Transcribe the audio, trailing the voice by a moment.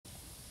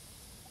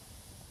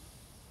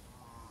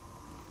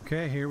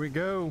Okay, here we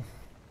go.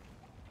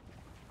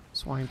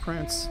 Swine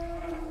Prince.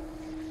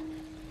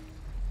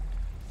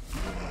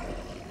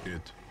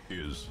 It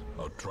is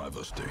a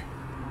travesty.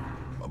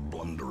 A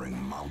blundering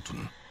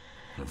mountain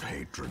of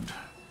hatred.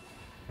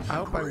 I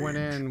hope I went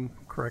in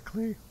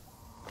correctly.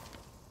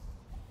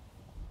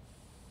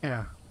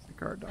 Yeah, the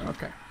guard dog.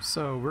 Okay,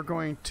 so we're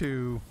going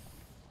to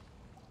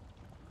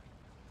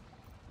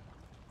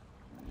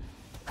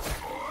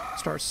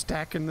start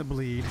stacking the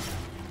bleed.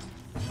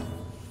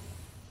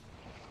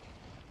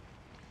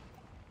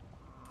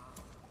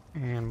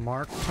 And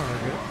mark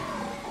target.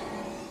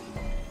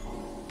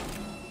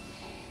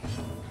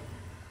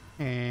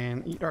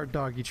 And eat our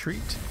doggy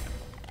treat.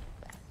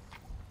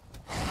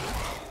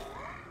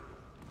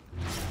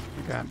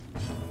 We got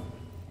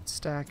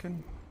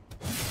stacking.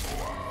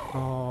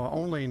 Oh,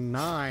 only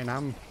 9.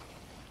 I'm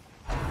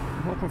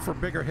hoping for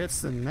bigger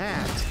hits than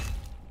that.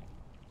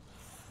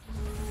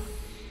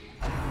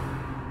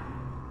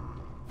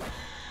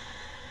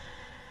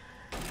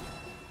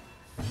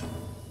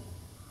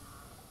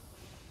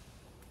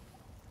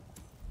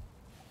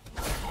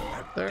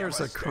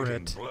 There's a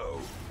crit.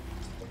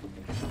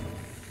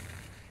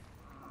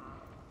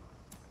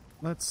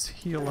 Let's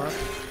heal up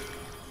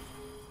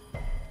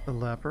the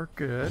leper.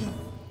 Good.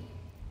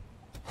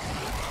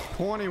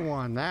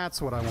 21,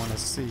 that's what I want to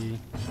see.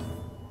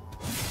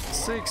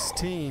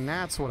 16,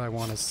 that's what I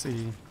want to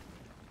see.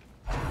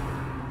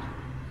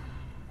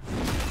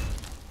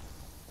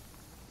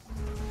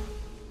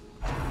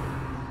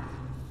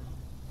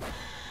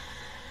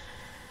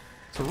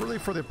 So really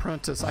for the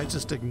apprentice, I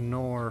just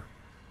ignore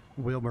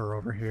Wilbur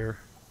over here.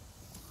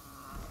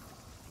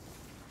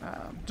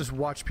 Just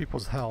watch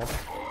people's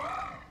health.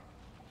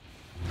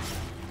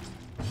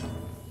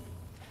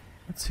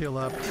 Let's heal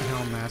up the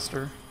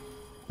Houndmaster.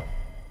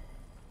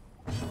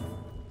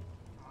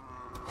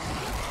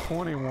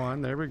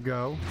 21, there we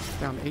go.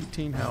 Down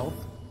 18 health.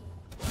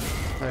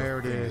 There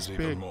it is.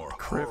 Big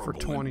crit for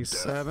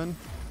 27.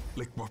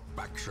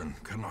 Liquefaction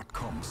cannot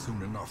come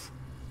soon enough.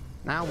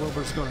 Now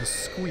Wilbur's gonna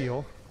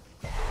squeal.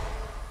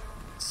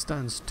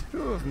 Stuns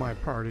 2 of my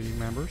party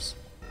members.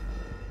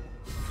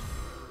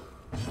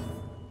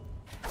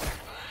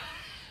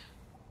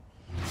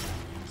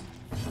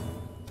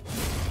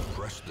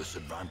 Press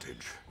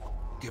disadvantage.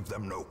 Give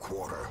them no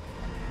quarter.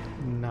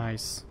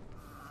 Nice.